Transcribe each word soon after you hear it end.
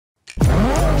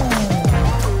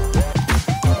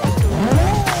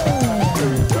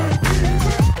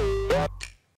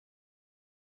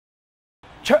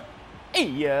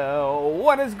Yo,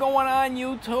 what is going on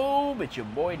YouTube? It's your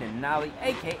boy Denali,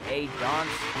 aka Don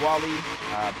Squally,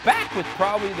 back with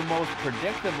probably the most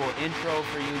predictable intro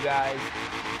for you guys.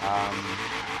 I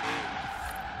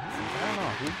don't know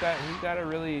who's got a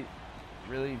really,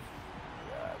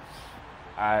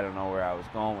 I don't know where I was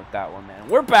going with that one, man.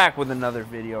 We're back with another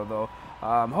video though.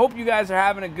 Hope you guys are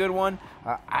having a good one.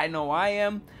 I know I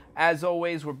am. As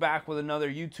always, we're back with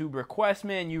another YouTube request,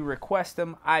 man. You request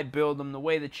them, I build them. The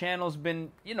way the channel's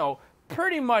been, you know,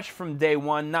 pretty much from day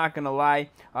one, not gonna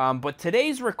lie. But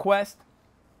today's request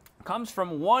comes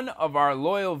from one of our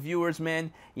loyal viewers,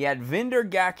 man. Yadvinder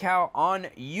Gakau on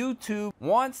YouTube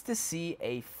wants to see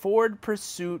a Ford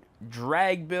Pursuit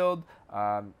drag build.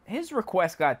 His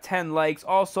request got 10 likes.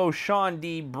 Also, Sean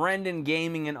D, Brendan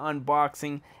Gaming and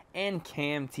Unboxing, and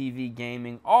Cam TV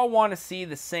Gaming all want to see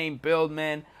the same build,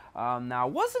 man. Now, I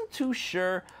wasn't too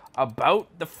sure about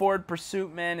the Ford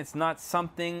Pursuit, man. It's not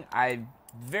something I'm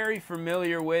very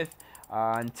familiar with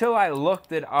until I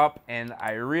looked it up and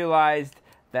I realized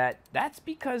that that's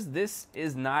because this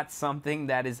is not something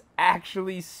that is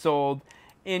actually sold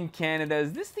in Canada.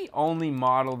 Is this the only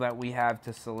model that we have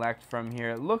to select from here?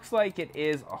 It looks like it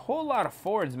is a whole lot of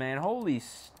Fords, man. Holy,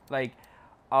 like,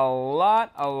 a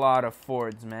lot of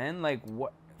Fords, man. Like,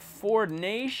 what? Ford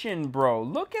Nation, bro.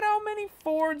 Look at how many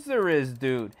Fords there is,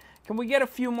 dude. Can we get a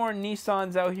few more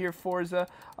Nissans out here, Forza?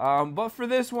 But for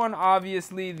this one,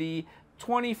 obviously, the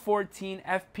 2014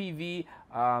 FPV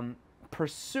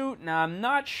Pursuit. Now, I'm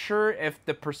not sure if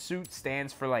the Pursuit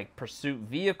stands for, like, Pursuit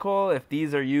Vehicle, if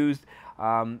these are used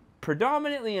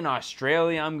predominantly in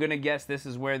Australia. I'm going to guess this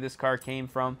is where this car came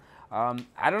from.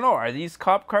 I don't know. Are these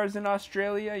cop cars in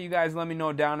Australia? You guys let me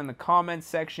know down in the comments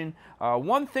section.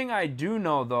 One thing I do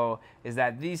know, though, is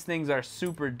that these things are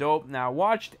super dope. Now, I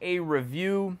watched a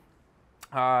review.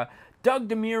 Doug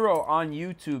DeMuro on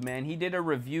YouTube, man. He did a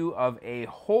review of a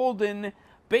Holden,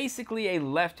 basically a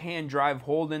left-hand drive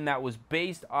Holden that was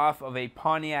based off of a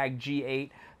Pontiac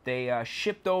G8. They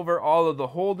shipped over all of the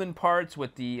Holden parts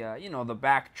with the, you know, the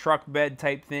back truck bed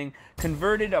type thing,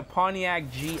 converted a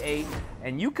Pontiac G8,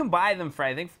 and you can buy them for,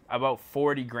 I think, about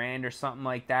 40 grand or something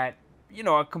like that. You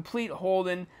know, a complete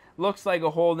Holden, looks like a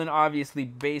Holden, obviously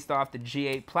based off the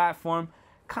G8 platform.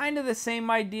 Kind of the same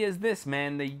idea as this,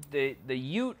 man. The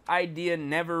Ute idea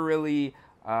never really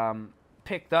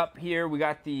picked up here. We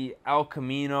got the El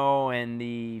Camino and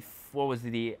the, what was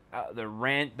the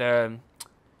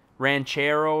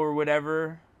Ranchero or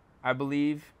whatever, I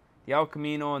believe. The El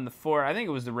Camino and the Ford, I think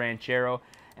it was the Ranchero.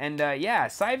 And yeah,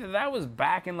 aside from that, was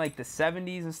back in like the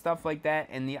 70s and stuff like that.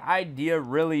 And the idea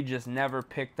really just never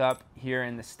picked up here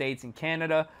in the States and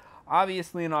Canada.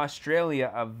 Obviously in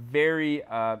Australia, a very,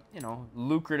 you know,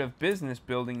 lucrative business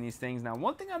building these things. Now,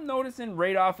 one thing I'm noticing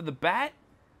right off of the bat,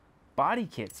 body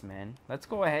kits, man. Let's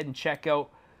go ahead and check out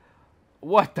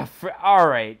what the all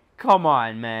right, come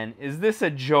on, man. Is this a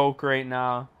joke right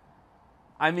now?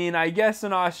 I mean, I guess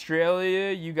in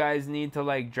Australia, you guys need to,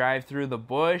 like, drive through the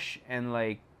bush and,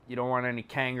 like, you don't want any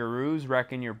kangaroos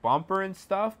wrecking your bumper and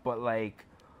stuff, but, like,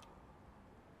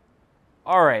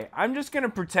 alright, I'm just going to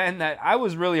pretend that I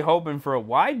was really hoping for a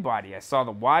wide body. I saw the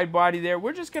wide body there.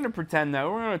 We're just going to pretend that.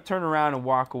 We're going to turn around and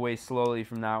walk away slowly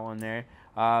from that one there.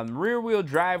 Rear wheel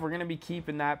drive, we're going to be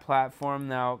keeping that platform.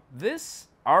 Now, this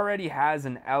already has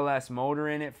an LS motor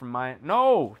in it from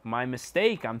my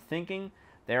mistake. I'm thinking...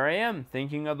 There I am,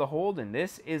 thinking of the Holden.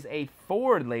 This is a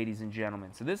Ford, ladies and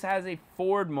gentlemen. So this has a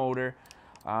Ford motor.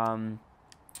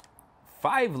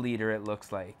 5-liter, it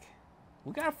looks like.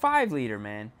 We got a 5-liter,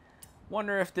 man.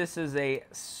 Wonder if this is a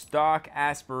stock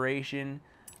aspiration.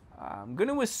 I'm going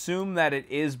to assume that it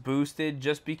is boosted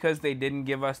just because they didn't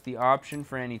give us the option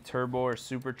for any turbo or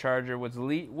supercharger,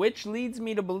 which leads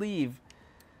me to believe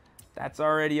that's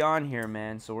already on here,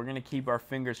 man. So we're going to keep our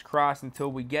fingers crossed until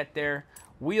we get there.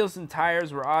 Wheels and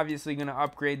tires, we're obviously going to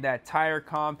upgrade that tire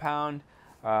compound.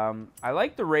 I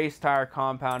like the race tire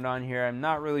compound on here. I'm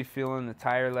not really feeling the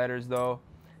tire letters, though.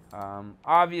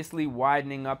 Obviously,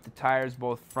 widening up the tires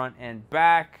both front and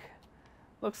back.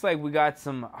 Looks like we got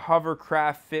some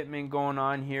hovercraft fitment going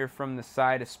on here from the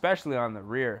side, especially on the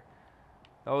rear.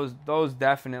 Those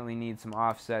definitely need some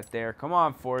offset there. Come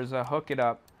on, Forza, hook it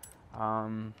up.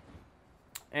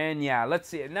 And yeah, let's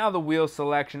see. Now the wheel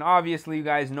selection. Obviously, you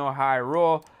guys know how I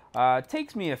roll. It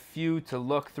takes me a few to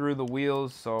look through the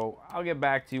wheels, so I'll get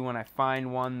back to you when I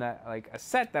find one that, like, a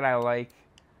set that I like.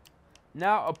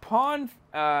 Now, upon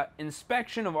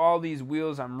inspection of all these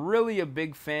wheels, I'm really a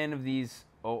big fan of these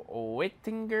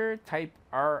Oettinger Type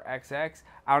RXX.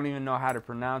 I don't even know how to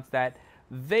pronounce that.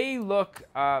 They look,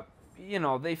 you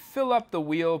know, they fill up the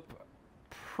wheel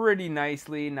pretty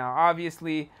nicely. Now,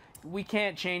 obviously, we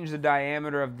can't change the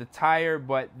diameter of the tire,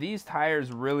 but these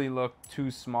tires really look too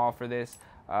small for this.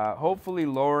 Hopefully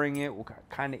lowering it will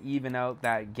kind of even out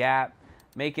that gap,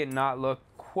 make it not look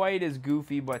quite as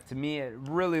goofy, but to me it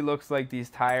really looks like these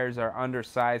tires are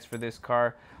undersized for this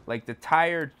car. Like the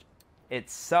tire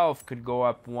itself could go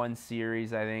up one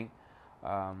series, I think,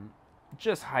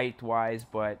 just height wise,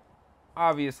 but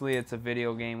obviously it's a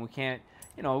video game. We can't,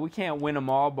 you know, we can't win them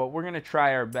all, but we're gonna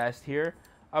try our best here.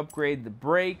 Upgrade the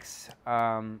brakes.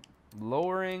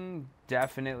 Lowering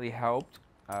definitely helped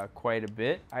quite a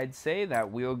bit. I'd say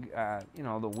that wheel, you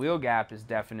know, the wheel gap is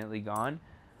definitely gone.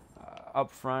 Up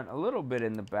front, a little bit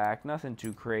in the back, nothing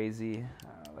too crazy.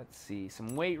 Let's see,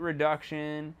 some weight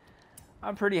reduction.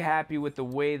 I'm pretty happy with the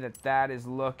way that that is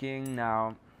looking.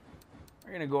 Now,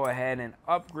 we're gonna go ahead and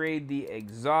upgrade the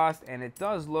exhaust, and it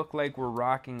does look like we're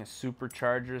rocking a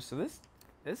supercharger. So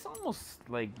this almost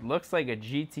like looks like a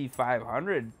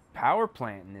GT500 power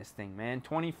plant in this thing, man.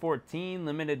 2014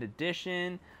 limited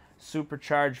edition,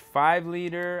 supercharged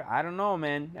 5-liter. I don't know,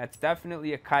 man. That's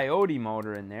definitely a Coyote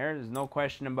motor in there. There's no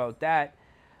question about that.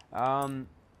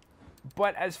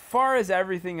 But as far as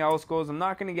everything else goes, I'm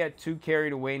not going to get too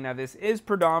carried away. Now, this is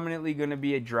predominantly going to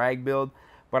be a drag build,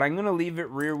 but I'm going to leave it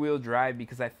rear-wheel drive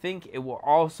because I think it will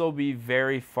also be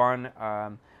very fun.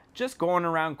 Just going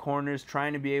around corners,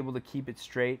 trying to be able to keep it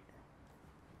straight.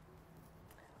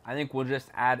 I think we'll just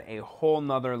add a whole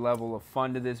nother level of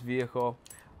fun to this vehicle.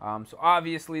 So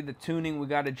obviously the tuning, we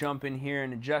got to jump in here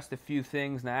and adjust a few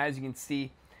things. Now, as you can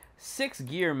see, 6th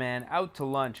gear, man, out to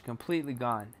lunch, completely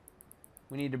gone.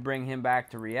 We need to bring him back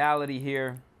to reality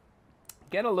here.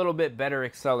 Get a little bit better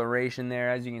acceleration there,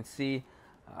 as you can see.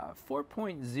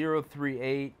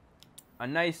 4.038, a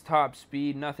nice top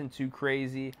speed, nothing too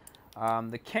crazy.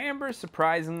 The camber,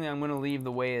 surprisingly, I'm going to leave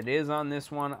the way it is on this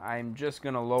one. I'm just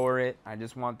going to lower it. I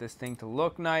just want this thing to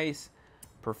look nice,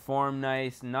 perform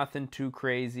nice, nothing too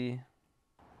crazy.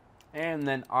 And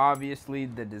then obviously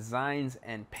the designs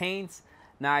and paints.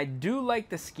 Now, I do like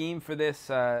the scheme for this,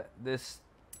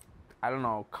 I don't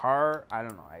know, car. I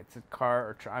don't know. It's a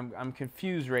car. Or I'm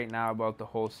confused right now about the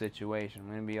whole situation. I'm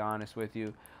going to be honest with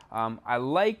you. I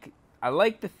like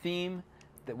the theme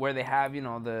that where they have, you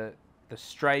know, the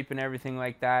stripe and everything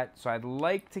like that. So I'd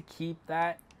like to keep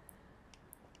that.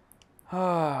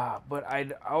 But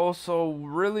I'd also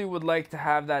really would like to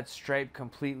have that stripe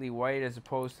completely white as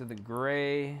opposed to the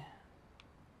gray.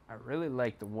 I really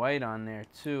like the white on there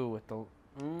too with the...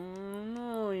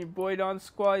 no, your boy Don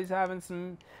Squall, he's having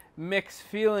some mixed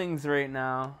feelings right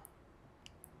now.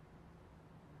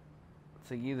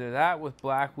 It's like either that with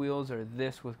black wheels or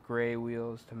this with gray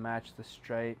wheels to match the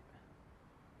stripe.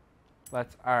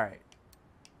 Alright.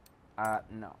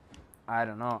 No. I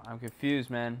don't know. I'm confused,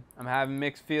 man. I'm having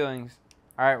mixed feelings.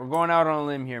 Alright, we're going out on a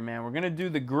limb here, man. We're going to do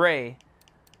the gray.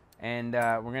 And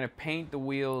we're going to paint the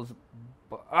wheels.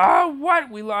 Oh, what?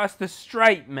 We lost the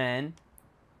stripe, man.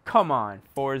 Come on,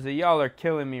 Forza. Y'all are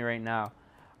killing me right now.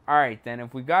 Alright, then.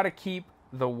 If we got to keep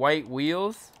the white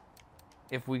wheels.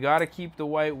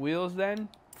 Then,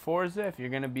 Forza, if you're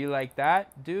going to be like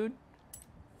that, dude.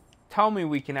 Tell me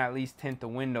we can at least tint the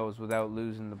windows without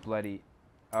losing the bloody...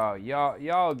 Oh,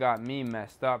 y'all got me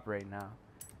messed up right now.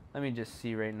 Let me just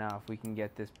see right now if we can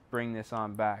get this, bring this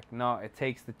on back. No, it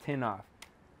takes the tint off.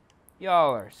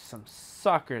 Y'all are some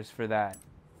suckers for that.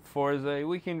 Forza,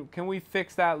 can we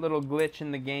fix that little glitch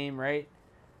in the game, right?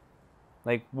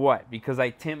 Like what? Because I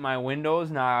tint my windows,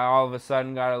 now I all of a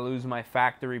sudden gotta lose my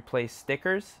factory place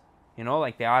stickers? You know,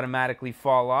 like they automatically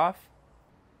fall off?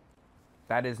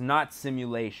 That is not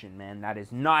simulation, man. That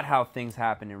is not how things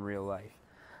happen in real life.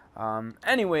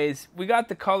 Anyways, we got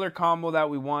the color combo that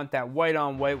we want, that white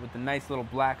on white with the nice little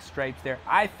black stripes there.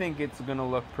 I think it's gonna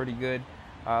look pretty good.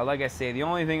 Like I say, the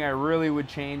only thing I really would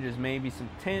change is maybe some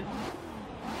tint.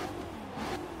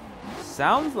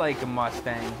 Sounds like a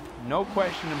Mustang, no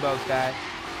question about that.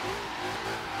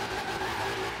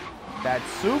 That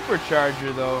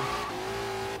supercharger though.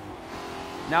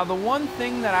 Now the one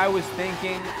thing that I was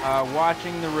thinking,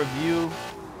 watching the review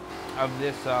of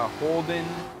this Holden,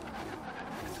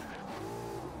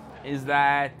 is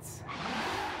that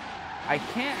I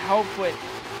can't help but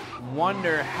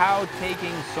wonder how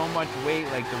taking so much weight,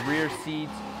 like the rear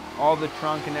seats, all the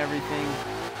trunk and everything,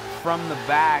 from the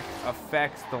back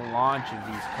affects the launch of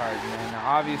these cars, man. Now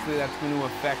obviously that's going to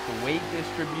affect the weight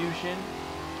distribution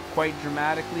quite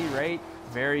dramatically, right?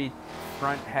 Very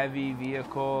front heavy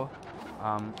vehicle.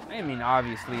 I mean,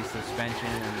 obviously suspension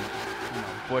and, you know,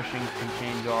 bushings can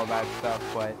change all that stuff,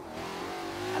 but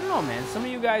I don't know, man. Some of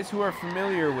you guys who are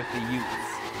familiar with the Utes,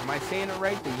 am I saying it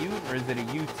right, the Ute, or is it a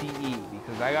UTE?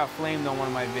 Because I got flamed on one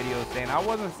of my videos saying I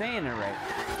wasn't saying it right.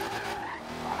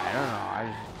 I don't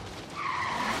know.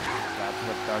 That's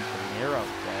what Doug Nero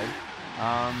said.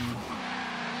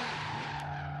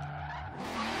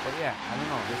 But yeah, I don't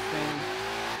know. This thing,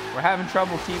 we're having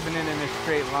trouble keeping it in a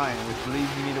straight line, which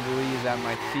leads me to believe that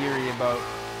my theory about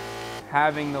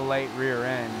having the light rear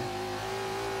end.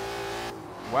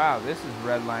 Wow, this is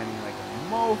redlining like a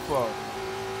mofo.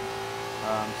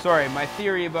 Sorry, my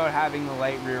theory about having the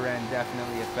light rear end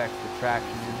definitely affects the traction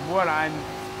is what I'm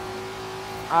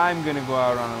gonna go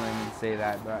out on a limb and say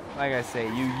that. But like I say,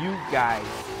 you guys,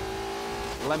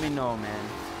 let me know, man.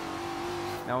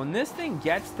 Now when this thing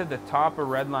gets to the top of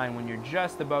redline, when you're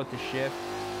just about to shift,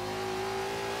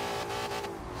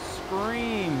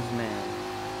 screams, man.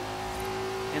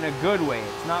 In a good way.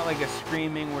 It's not like a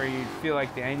screaming where you feel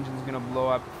like the engine's gonna blow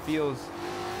up. It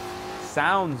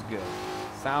sounds good.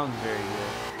 Sounds very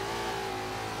good.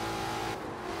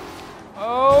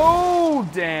 Oh,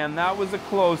 damn. That was a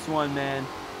close one, man.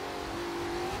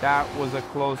 That was a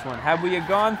close one. Had we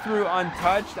gone through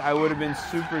untouched, I would have been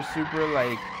super, super,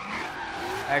 like,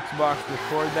 Xbox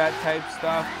record that type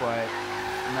stuff, but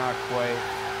not quite.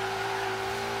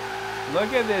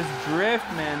 Look at this drift,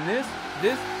 man. This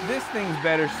thing's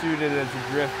better suited as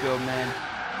a drift build, man.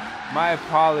 My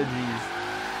apologies.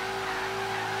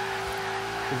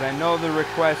 Because I know the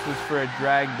request was for a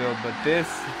drag build, but this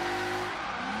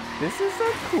is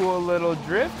a cool little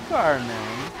drift car,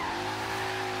 man.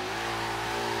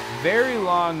 Very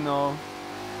long though.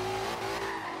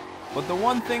 But the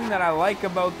one thing that I like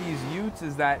about these Utes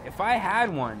is that if I had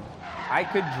one, I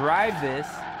could drive this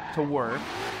to work,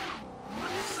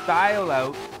 style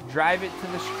out, drive it to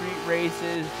the street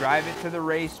races, drive it to the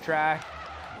racetrack.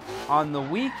 On the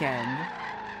weekend,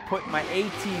 put my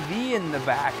ATV in the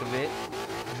back of it,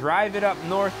 drive it up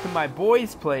north to my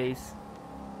boy's place,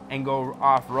 and go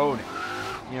off-roading.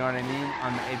 You know what I mean?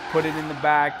 Put it in the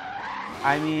back.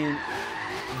 I mean,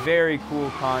 very cool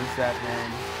concept,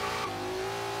 man.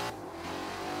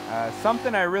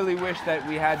 Something I really wish that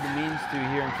we had the means to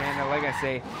here in Canada. Like I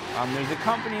say, there's a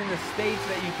company in the States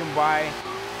that you can buy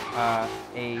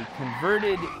a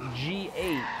converted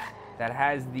G8 that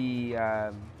has the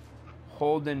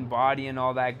Holden body and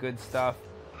all that good stuff.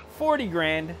 40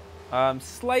 grand.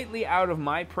 Slightly out of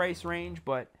my price range,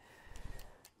 but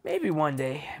maybe one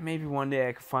day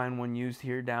I could find one used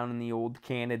here down in the old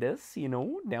Canadas, you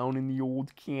know, down in the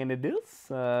old Canadas.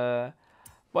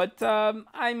 But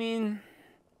I mean,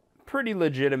 pretty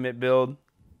legitimate build.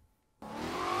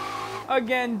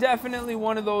 Again, definitely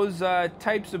one of those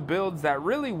types of builds that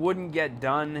really wouldn't get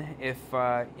done if,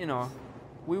 you know,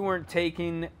 we weren't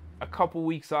taking a couple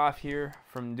weeks off here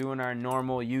from doing our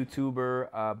normal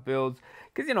YouTuber builds.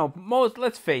 Because, you know,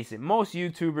 let's face it, most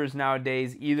YouTubers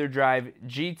nowadays either drive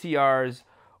GTRs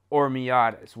or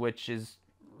Miatas, which is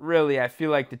really, I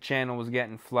feel like the channel was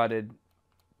getting flooded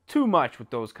too much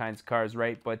with those kinds of cars,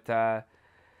 right? But I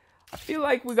feel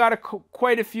like we got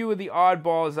quite a few of the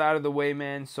oddballs out of the way,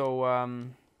 man. So I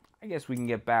guess we can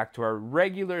get back to our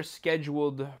regular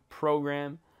scheduled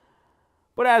program.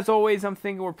 But as always, I'm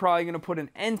thinking we're probably going to put an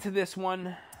end to this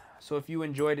one. So if you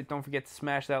enjoyed it, don't forget to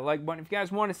smash that like button. If you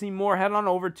guys want to see more, head on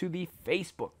over to the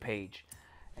Facebook page.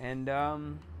 And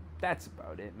that's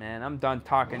about it, man. I'm done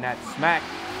talking that smack.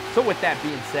 So with that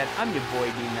being said, I'm your boy,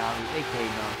 D Nolly,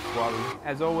 a.k.a. Squally.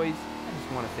 As always, I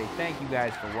just want to say thank you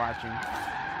guys for watching.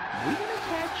 We're going to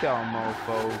catch y'all,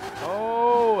 mofos.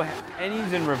 Oh, and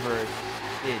he's in reverse.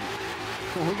 Idiot.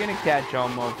 We're going to catch y'all,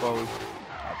 mofos,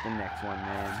 at the next one,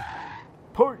 man.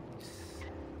 Peace.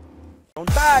 Don't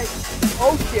die.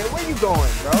 Oh shit, where you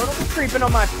going, bro? Don't be creeping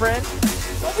on my friend.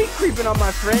 Don't be creeping on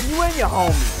my friend. You and your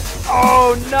homie.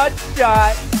 Oh, nut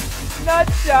shot. Nut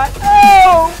shot.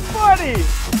 Oh, buddy.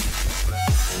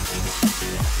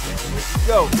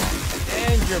 Go.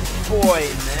 And your boy,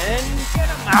 man. Get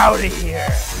him out of here.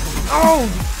 Oh,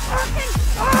 fucking